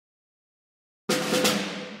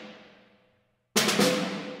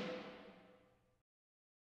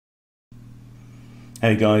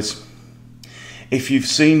Hey guys, if you've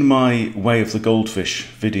seen my Way of the Goldfish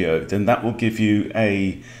video, then that will give you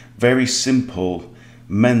a very simple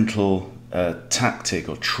mental tactic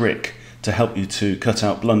or trick to help you to cut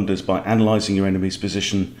out blunders by analysing your enemy's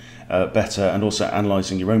position better and also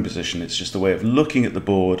analysing your own position. It's just a way of looking at the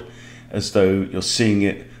board as though you're seeing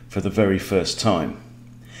it for the very first time.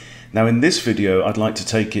 Now in this video I'd like to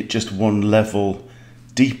take it just one level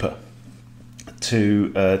deeper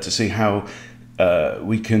to see how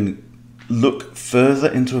we can look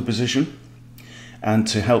further into a position and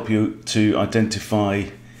to help you to identify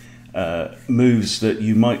moves that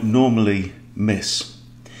you might normally miss.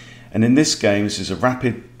 And in this game, this is a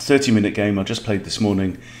rapid 30-minute game I just played this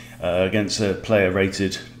morning against a player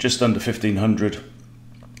rated just under 1500,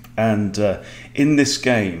 and in this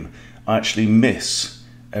game I actually miss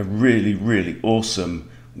a really awesome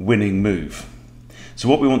winning move. So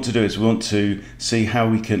what we want to do is we want to see how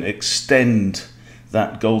we can extend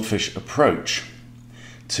that goldfish approach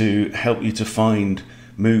to help you to find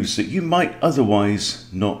moves that you might otherwise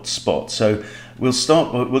not spot. So we'll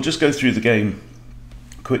just go through the game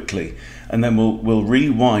quickly, and then we'll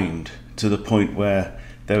rewind to the point where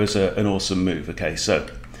there was an awesome move. Okay, so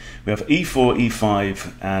we have e4,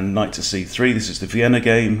 e5, and knight to c3. This is the Vienna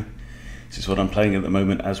game. This is what I'm playing at the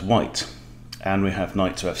moment as white. And we have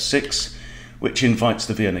knight to f6, which invites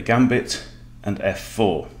the Vienna gambit, and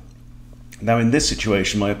f4. Now in this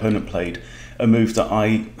situation my opponent played a move that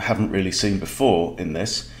I haven't really seen before in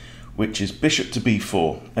this, which is bishop to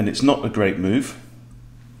b4, and it's not a great move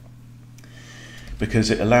because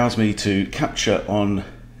it allows me to capture on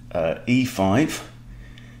e5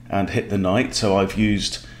 and hit the knight. So I've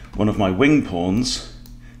used one of my wing pawns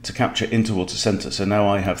to capture in towards the center. So now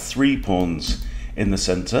I have 3 pawns in the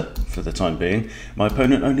center for the time being. My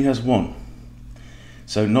opponent only has 1.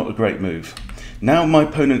 So not a great move. Now my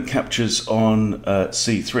opponent captures on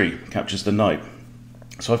c3, captures the knight.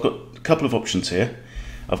 So I've got a couple of options here.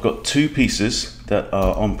 I've got 2 pieces that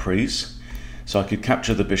are en prise. So I could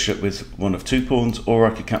capture the bishop with one of 2 pawns, or I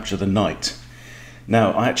could capture the knight.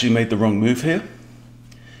 Now I actually made the wrong move here.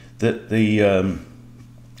 That the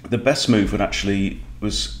best move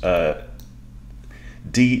was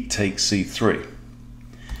d takes c3.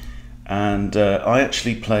 And I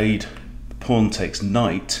actually played pawn takes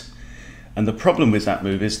knight, and the problem with that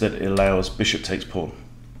move is that it allows bishop takes pawn.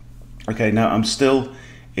 Okay, now I'm still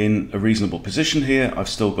in a reasonable position here. I've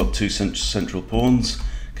still got 2 central pawns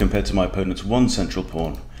compared to my opponent's 1 central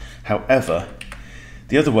pawn. However,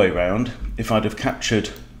 the other way around, if I'd have captured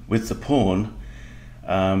with the pawn,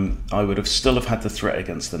 I would have still have had the threat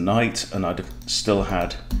against the knight, and I'd have still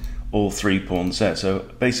had all 3 pawns there. So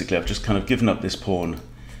basically I've just kind of given up this pawn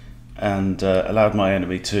and allowed my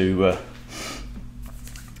enemy to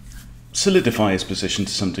solidify his position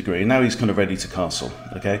to some degree. Now he's kind of ready to castle.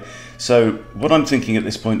 Okay, so what I'm thinking at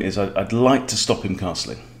this point is I'd like to stop him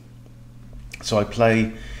castling. So I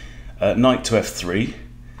play knight to f3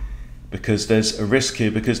 because there's a risk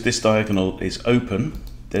here, because this diagonal is open.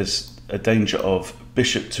 There's a danger of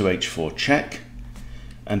bishop to h4 check,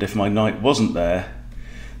 and if my knight wasn't there,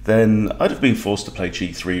 then I'd have been forced to play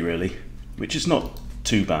g3 really, which is not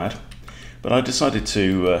too bad. But I decided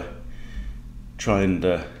to try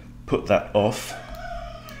and put that off.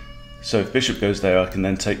 So if bishop goes there, I can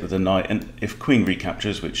then take with the knight, and if queen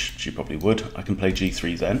recaptures, which she probably would, I can play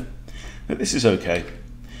g3 then. But this is okay.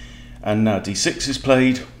 And now d6 is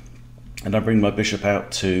played, and I bring my bishop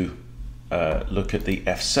out to look at the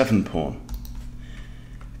f7 pawn.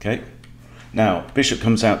 Okay, now bishop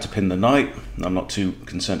comes out to pin the knight. I'm not too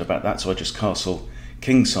concerned about that, so I just castle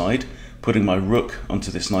kingside, putting my rook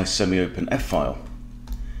onto this nice semi-open f-file.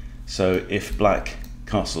 So if black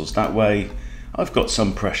castles that way, I've got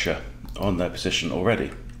some pressure on their position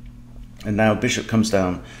already. And now bishop comes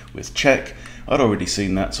down with check. I'd already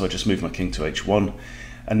seen that, so I just moved my king to h1.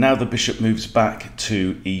 And now the bishop moves back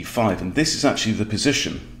to e5, and this is actually the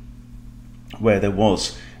position where there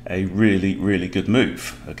was a really good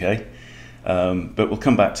move. Okay, but we'll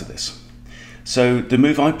come back to this. So the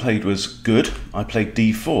move I played was good. I played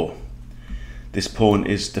d4. This pawn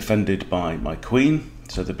is defended by my queen,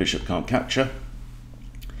 so the bishop can't capture.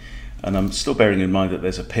 And I'm still bearing in mind that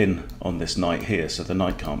there's a pin on this knight here, so the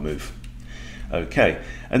knight can't move. Okay,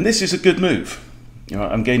 and this is a good move. You know,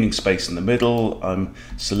 I'm gaining space in the middle, I'm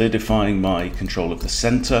solidifying my control of the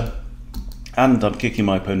center, and I'm kicking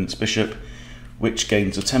my opponent's bishop, which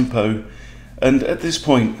gains a tempo. And at this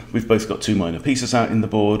point, we've both got 2 minor pieces out in the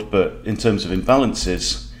board, but in terms of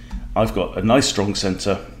imbalances, I've got a nice strong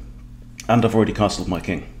center, and I've already castled my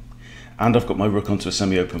king, and I've got my rook onto a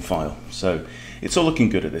semi-open file. So it's all looking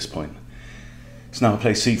good at this point. So now I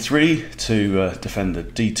play c3 to defend the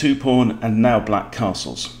d2 pawn, and now black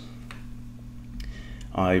castles.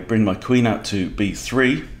 I bring my queen out to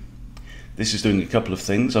b3. This is doing a couple of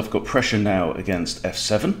things. I've got pressure now against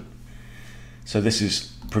f7. So this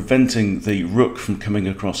is preventing the rook from coming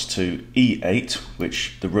across to e8,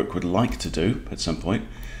 which the rook would like to do at some point,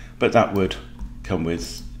 but that would come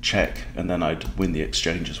with check, and then I'd win the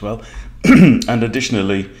exchange as well. And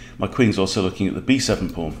additionally, my queen's also looking at the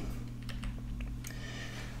b7 pawn.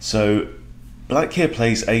 So black here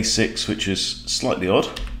plays a6, which is slightly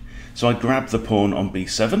odd. So I grab the pawn on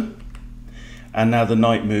b7, and now the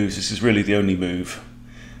knight moves. This is really the only move.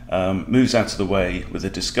 Moves out of the way with a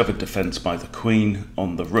discovered defense by the queen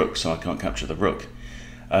on the rook, so I can't capture the rook.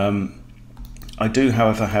 I do,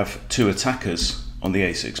 however, have two attackers on the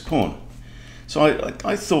a6 pawn. So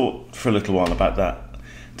I thought for a little while about that.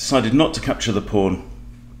 Decided not to capture the pawn.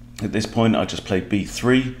 At this point, I just played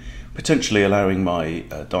b3, potentially allowing my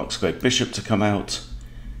dark squared bishop to come out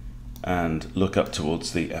and look up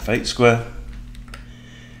towards the f8 square.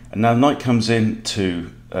 And now knight comes in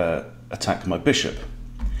to attack my bishop.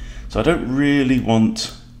 So I don't really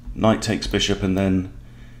want knight takes bishop and then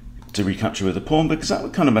to recapture with a pawn, because that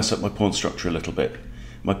would kind of mess up my pawn structure a little bit.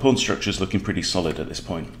 My pawn structure is looking pretty solid at this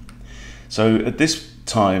point. So at this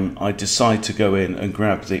time, I decide to go in and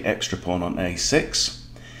grab the extra pawn on a6.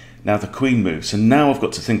 Now the queen moves, and now I've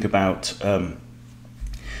got to think about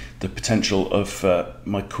the potential of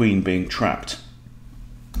my queen being trapped.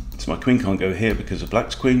 So my queen can't go here because of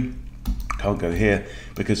black's queen, can't go here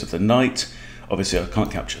because of the knight. Obviously I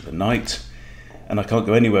can't capture the knight, and I can't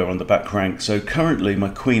go anywhere on the back rank. So currently my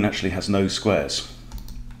queen actually has no squares.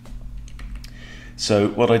 So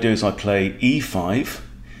what I do is I play e5,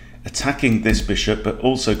 attacking this bishop, but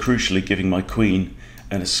also crucially giving my queen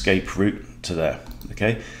an escape route to there.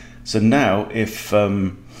 Okay, so now if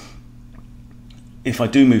I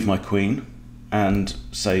do move my queen and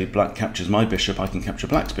say black captures my bishop, I can capture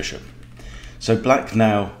black's bishop. So black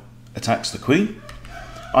now attacks the queen.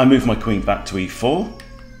 I move my queen back to e4,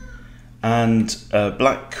 and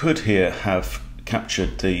black could here have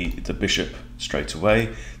captured the bishop straight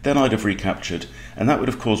away. Then I'd have recaptured, and that would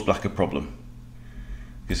have caused black a problem,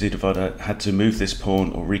 because he'd have either had to move this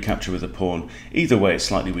pawn or recapture with a pawn. Either way, it's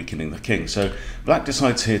slightly weakening the king. So black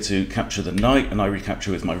decides here to capture the knight, and I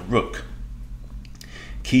recapture with my rook,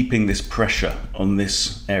 keeping this pressure on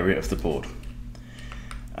this area of the board.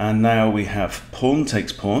 And now we have pawn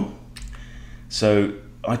takes pawn. So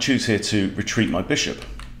I choose here to retreat my bishop.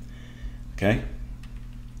 Okay,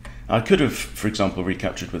 I could have, for example,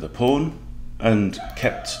 recaptured with a pawn and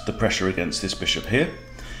kept the pressure against this bishop here,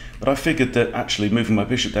 but I figured that actually moving my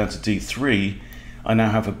bishop down to d3, I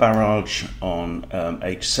now have a barrage on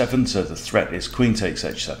h7, so the threat is queen takes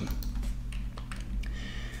h7.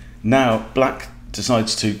 Now black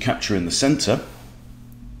decides to capture in the center,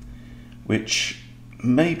 which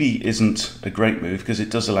maybe isn't a great move, because it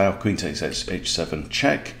does allow queen takes h7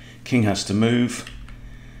 check, king has to move,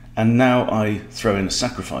 and now I throw in a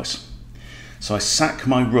sacrifice. So I sack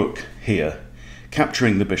my rook here,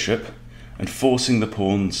 capturing the bishop and forcing the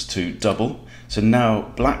pawns to double. So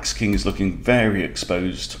now black's king is looking very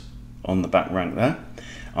exposed on the back rank there.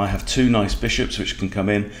 I have two nice bishops which can come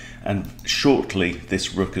in, and shortly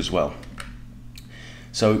this rook as well.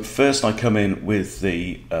 So first I come in with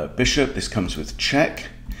the bishop. This comes with check,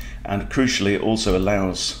 and crucially it also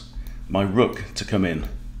allows my rook to come in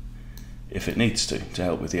if it needs to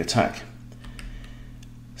help with the attack.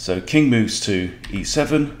 So king moves to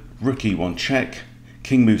e7, rook e1 check,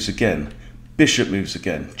 king moves again, bishop moves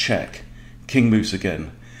again, check, king moves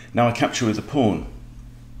again. Now I capture with a pawn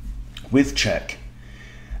with check,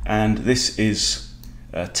 and this is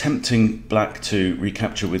tempting black to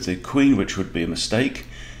recapture with the queen, which would be a mistake.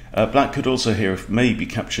 Black could also here have maybe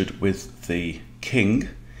captured with the king,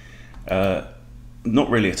 not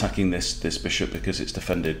really attacking this bishop because it's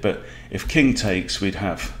defended, but if king takes, we'd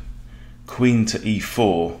have queen to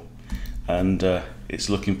e4, and it's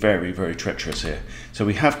looking very, very treacherous here. So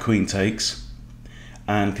we have queen takes,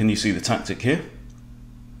 and can you see the tactic here?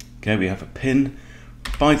 Okay, we have a pin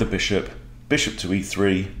by the bishop, bishop to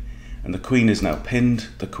e3, and the queen is now pinned.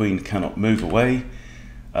 The queen cannot move away.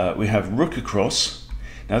 We have rook across.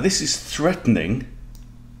 Now this is threatening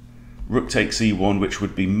rook takes e1, which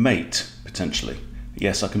would be mate, potentially.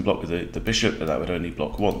 Yes, I can block with the bishop, but that would only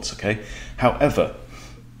block once, okay? However,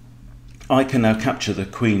 I can now capture the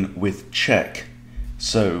queen with check.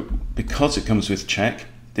 So because it comes with check,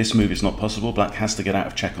 this move is not possible. Black has to get out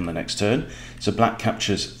of check on the next turn. So black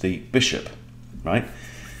captures the bishop, right?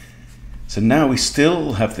 So now we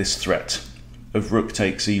still have this threat of rook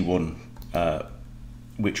takes e1,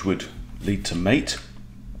 which would lead to mate.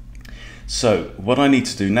 So what I need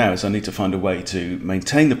to do now is I need to find a way to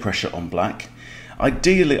maintain the pressure on black.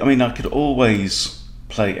 Ideally, I mean, I could always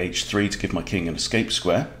play h3 to give my king an escape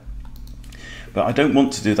square, but I don't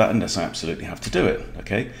want to do that unless I absolutely have to do it,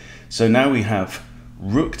 okay? So now we have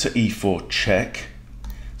rook to e4 check.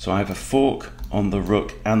 So I have a fork on the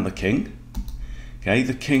rook and the king. Okay,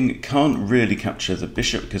 the king can't really capture the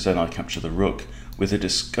bishop because then I capture the rook with a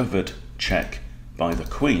discovered check by the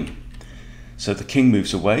queen. So the king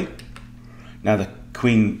moves away. Now the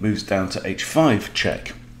queen moves down to h5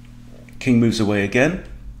 check. King moves away again.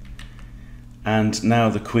 And now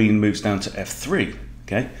the queen moves down to f3.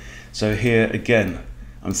 Okay, so here again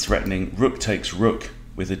I'm threatening rook takes rook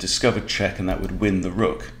with a discovered check, and that would win the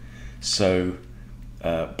rook. So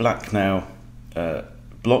black now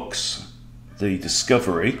blocks the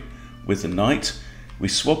discovery with the knight. We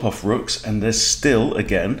swap off rooks, and there's still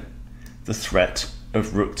again the threat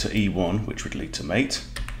of rook to e1, which would lead to mate.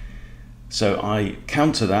 So I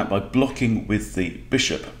counter that by blocking with the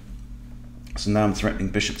bishop. So now I'm threatening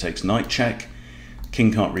bishop takes knight check,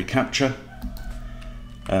 king can't recapture,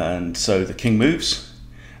 and so the king moves,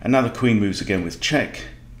 and now the queen moves again with check,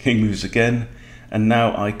 king moves again, and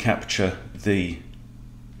now I capture the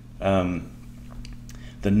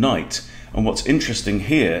knight. And what's interesting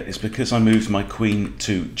here is because I moved my queen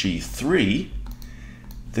to g3,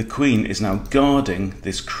 the queen is now guarding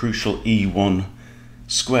this crucial e1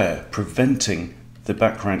 square, preventing the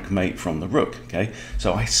back rank mate from the rook. Okay,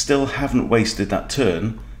 so I still haven't wasted that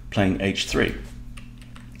turn playing h3.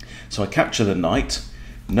 So I capture the knight,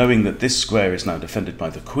 knowing that this square is now defended by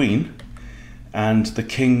the queen, and the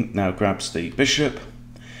king now grabs the bishop,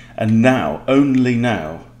 and now, only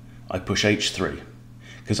now, I push h3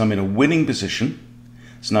 because I'm in a winning position.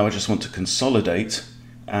 So now I just want to consolidate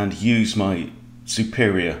and use my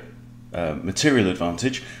superior material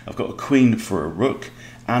advantage. I've got a queen for a rook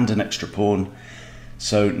and an extra pawn.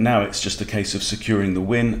 So now it's just a case of securing the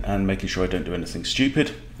win and making sure I don't do anything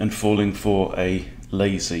stupid and falling for a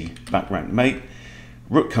lazy back rank mate.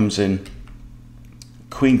 Rook comes in,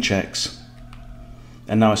 queen checks,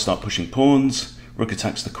 and now I start pushing pawns. Rook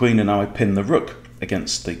attacks the queen, and now I pin the rook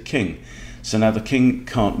against the king. So now the king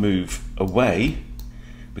can't move away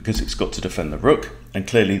because it's got to defend the rook, and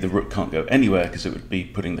clearly the rook can't go anywhere because it would be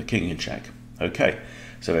putting the king in check. Okay,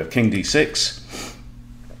 so we have king d6,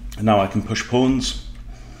 and now I can push pawns.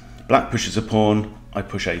 Black pushes a pawn, I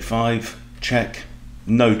push a5, check,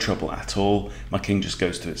 no trouble at all. My king just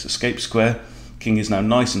goes to its escape square. King is now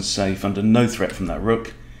nice and safe, under no threat from that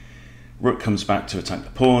rook. Rook comes back to attack the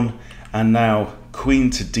pawn, and now queen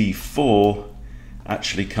to d4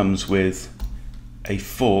 actually comes with a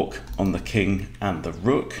fork on the king and the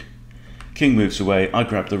rook. King moves away, I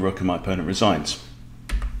grab the rook, and my opponent resigns.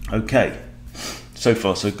 Okay, so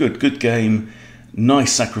far so good. Good game.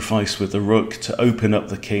 Nice sacrifice with the rook to open up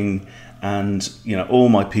the king, and you know, all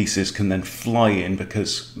my pieces can then fly in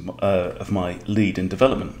because of my lead in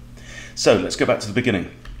development. So let's go back to the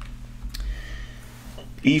beginning.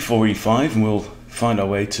 e4, e5, and we'll find our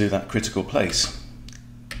way to that critical place.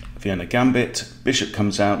 Vienna gambit, bishop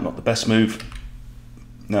comes out, not the best move.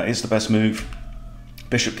 No, it is the best move.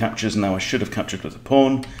 Bishop captures, now I should have captured with a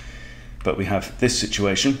pawn, but we have this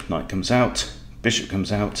situation. Knight comes out, bishop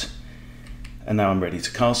comes out, and now I'm ready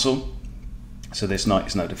to castle. So this knight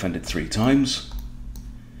is now defended 3 times,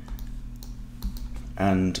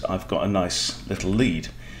 and I've got a nice little lead.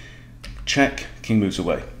 Check, king moves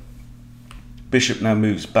away. Bishop now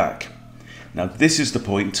moves back. Now this is the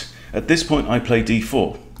point. At this point I play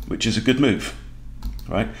d4, which is a good move,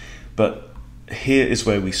 right? But here is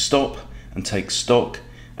where we stop and take stock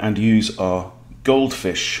and use our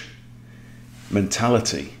goldfish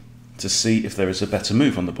mentality to see if there is a better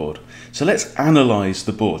move on the board. So let's analyze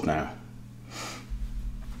the board now.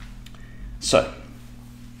 So,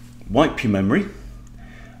 wipe your memory.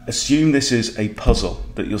 Assume this is a puzzle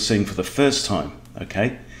that you're seeing for the first time,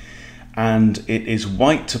 okay? And it is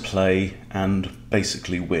white to play and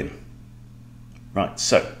basically win. Right,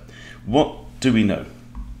 so what do we know?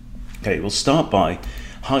 Okay, we'll start by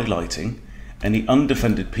highlighting any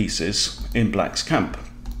undefended pieces in black's camp,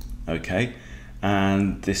 okay?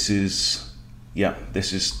 And this is, yeah,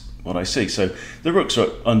 this is what I see. So the rooks are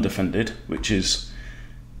undefended, which is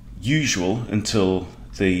usual until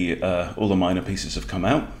the all the minor pieces have come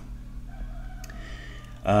out.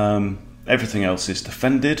 Everything else is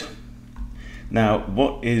defended. Now,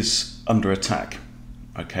 what is under attack?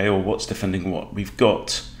 Okay, or what's defending what? We've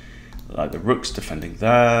got like the rook's defending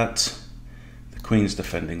that, the queen's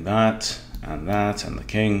defending that, and the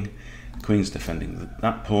king. The queen's defending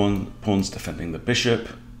that pawn, pawn's defending the bishop,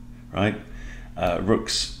 right?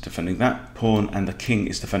 rook's defending that pawn, and the king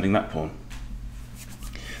is defending that pawn.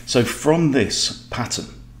 So from this pattern,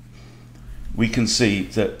 we can see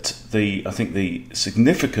that I think the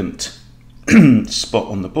significant spot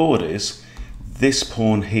on the board is this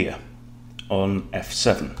pawn here on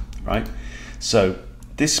f7, right? So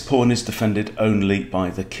this pawn is defended only by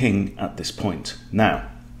the king at this point. Now,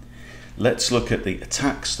 let's look at the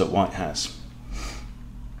attacks that white has.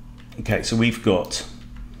 Okay, so we've got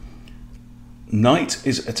knight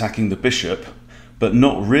is attacking the bishop, but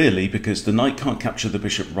not really, because the knight can't capture the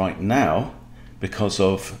bishop right now because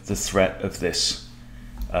of the threat of this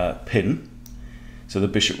pin. So the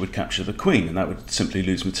bishop would capture the queen, and that would simply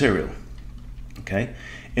lose material. Okay.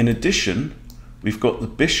 In addition, we've got the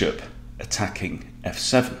bishop attacking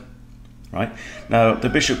f7. Right? Now, the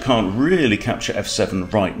bishop can't really capture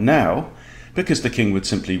f7 right now because the king would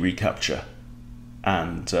simply recapture.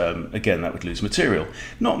 And again, that would lose material.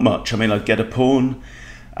 Not much. I mean, I'd get a pawn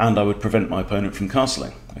and I would prevent my opponent from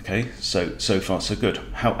castling. Okay, so far so good.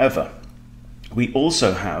 However, we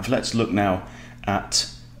also have, let's look now at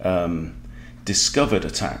discovered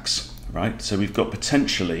attacks, right? So we've got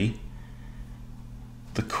potentially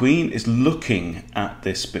the queen is looking at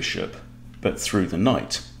this bishop, but through the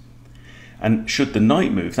knight. And should the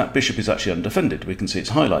knight move, that bishop is actually undefended. We can see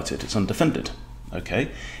it's highlighted, it's undefended.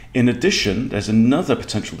 Okay. In addition, there's another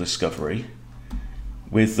potential discovery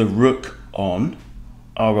with the rook on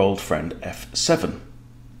our old friend f7.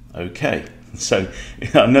 Okay, so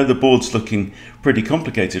I know the board's looking pretty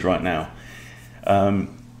complicated right now,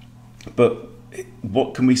 but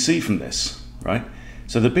what can we see from this, right?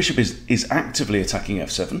 So the bishop is actively attacking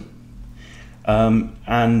f7,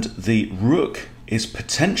 and the rook is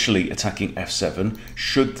potentially attacking f7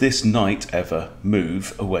 should this knight ever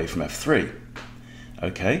move away from f3.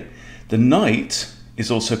 Okay, the knight is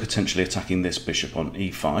also potentially attacking this bishop on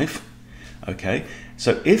e5. Okay,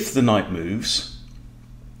 so if the knight moves,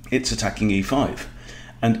 it's attacking e5.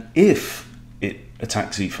 And if it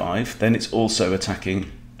attacks e5, then it's also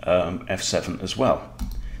attacking f7 as well.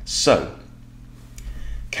 So,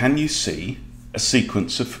 can you see a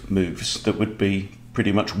sequence of moves that would be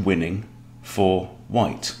pretty much winning for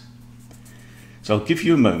white? So I'll give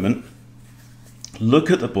you a moment. Look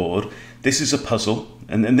at the board. This is a puzzle,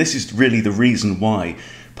 and this is really the reason why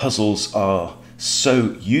puzzles are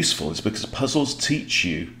so useful, is because puzzles teach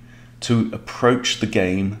you to approach the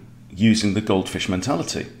game using the goldfish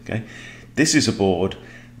mentality. Okay, this is a board.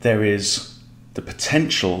 There is the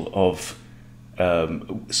potential of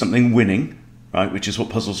something winning, right, which is what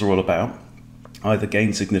puzzles are all about. Either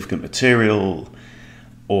gain significant material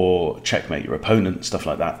or checkmate your opponent, stuff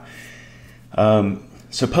like that.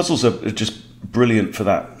 So puzzles are just brilliant for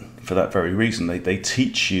that very reason. They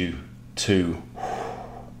teach you to,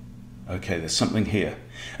 okay, there's something here.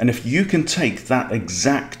 And if you can take that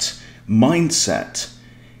exact mindset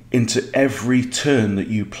into every turn that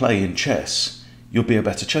you play in chess, you'll be a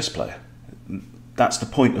better chess player. That's the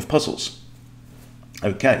point of puzzles.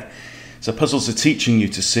 Okay, so puzzles are teaching you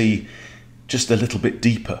to see just a little bit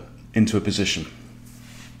deeper into a position.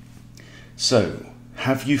 So,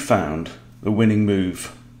 have you found the winning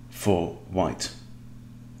move for white?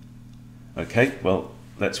 Okay, well,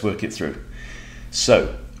 let's work it through.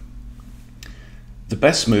 So, the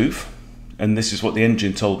best move, and this is what the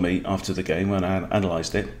engine told me after the game when I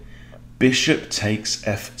analysed it, bishop takes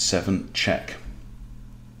f7 check.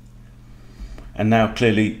 And now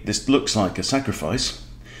clearly this looks like a sacrifice,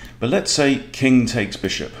 but let's say king takes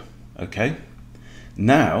bishop, okay?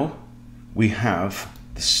 Now we have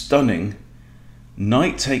the stunning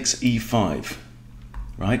knight takes e5,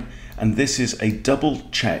 right? And this is a double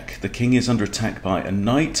check. The king is under attack by a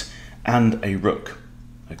knight and a rook.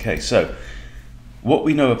 Okay, so what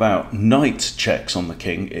we know about knight checks on the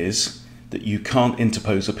king is that you can't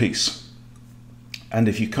interpose a piece. And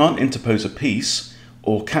if you can't interpose a piece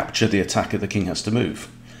or capture the attacker, the king has to move.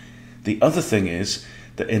 The other thing is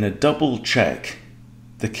that in a double check,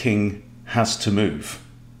 the king has to move,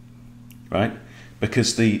 right?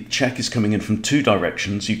 Because the check is coming in from two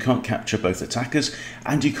directions, you can't capture both attackers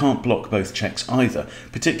and you can't block both checks either,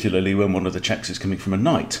 particularly when one of the checks is coming from a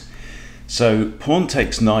knight. So pawn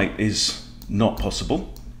takes knight is not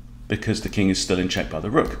possible because the king is still in check by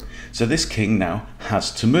the rook. So this king now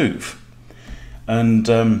has to move. And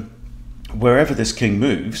wherever this king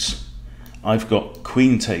moves, I've got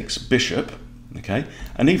queen takes bishop, okay?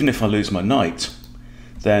 And even if I lose my knight,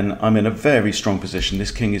 then I'm in a very strong position.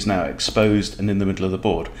 This king is now exposed and in the middle of the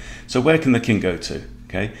board. So where can the king go to?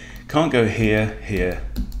 Okay, can't go here, here,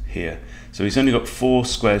 here. So he's only got 4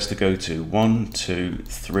 squares to go to. 1, 2,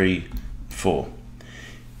 3, 4.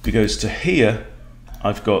 If he goes to here,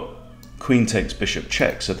 I've got queen takes bishop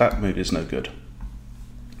check, so that move is no good.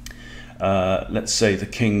 Let's say the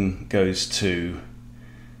king goes to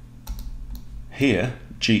here,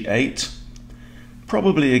 g8.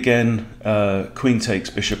 Probably again, queen takes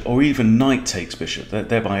bishop, or even knight takes bishop.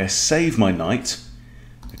 Thereby I save my knight,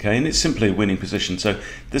 okay, and it's simply a winning position. So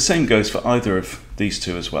the same goes for either of these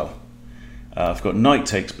two as well. I've got knight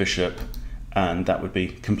takes bishop, and that would be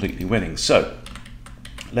completely winning. So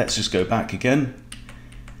let's just go back again.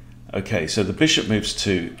 Okay, so the bishop moves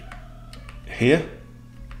to here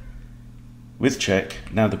with check.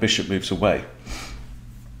 Now the bishop moves away.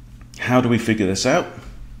 How do we figure this out?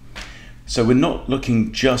 So we're not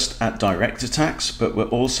looking just at direct attacks, but we're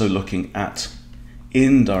also looking at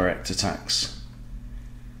indirect attacks.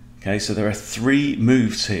 Okay, so there are 3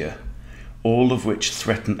 moves here, all of which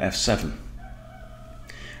threaten f7.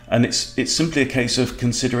 And it's simply a case of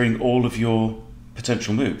considering all of your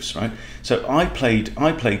potential moves, right? So I played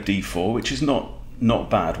d4, which is not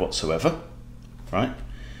bad whatsoever, right?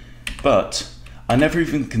 But I never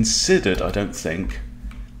even considered, I don't think,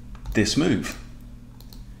 this move.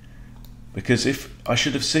 Because if I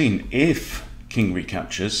should have seen, if king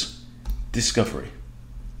recaptures, discovery,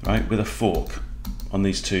 right, with a fork on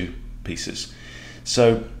these 2 pieces.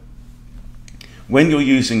 So when you're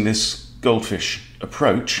using this Goldfish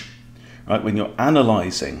approach, right, when you're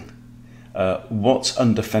analysing what's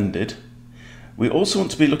undefended, we also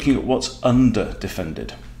want to be looking at what's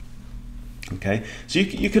under-defended. Okay, so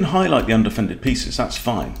you can highlight the undefended pieces, that's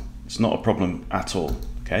fine. It's not a problem at all,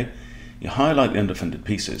 okay? You highlight the undefended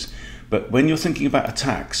pieces. But when you're thinking about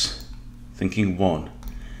attacks, thinking 1,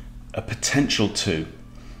 a potential 2,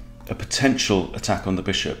 a potential attack on the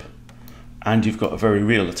bishop, and you've got a very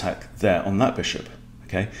real attack there on that bishop,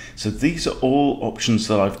 okay? So these are all options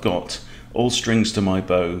that I've got, all strings to my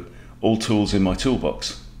bow, all tools in my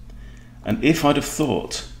toolbox. And if I'd have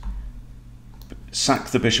thought, sack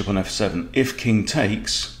the bishop on f7, if king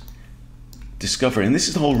takes, discovery, and this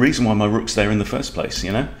is the whole reason why my rook's there in the first place,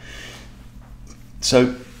 you know?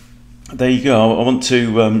 So there you go. I want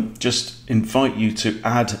to just invite you to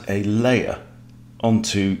add a layer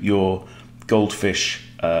onto your Goldfish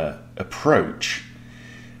approach,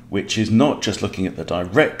 which is not just looking at the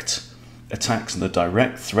direct attacks and the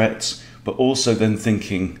direct threats, but also then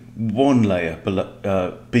thinking one layer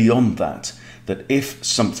beyond that, that if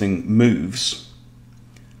something moves,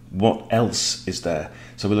 what else is there?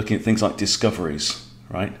 So we're looking at things like discoveries,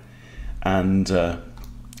 right? And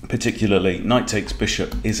particularly knight takes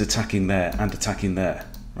bishop is attacking there and attacking there,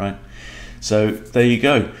 right? So there you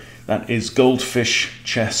go. That is Goldfish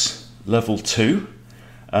Chess Level 2.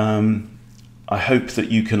 I hope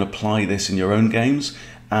that you can apply this in your own games,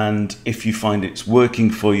 and if you find it's working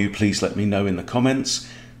for you, please let me know in the comments.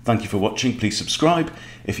 Thank you for watching. Please subscribe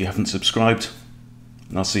if you haven't subscribed,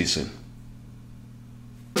 and I'll see you soon.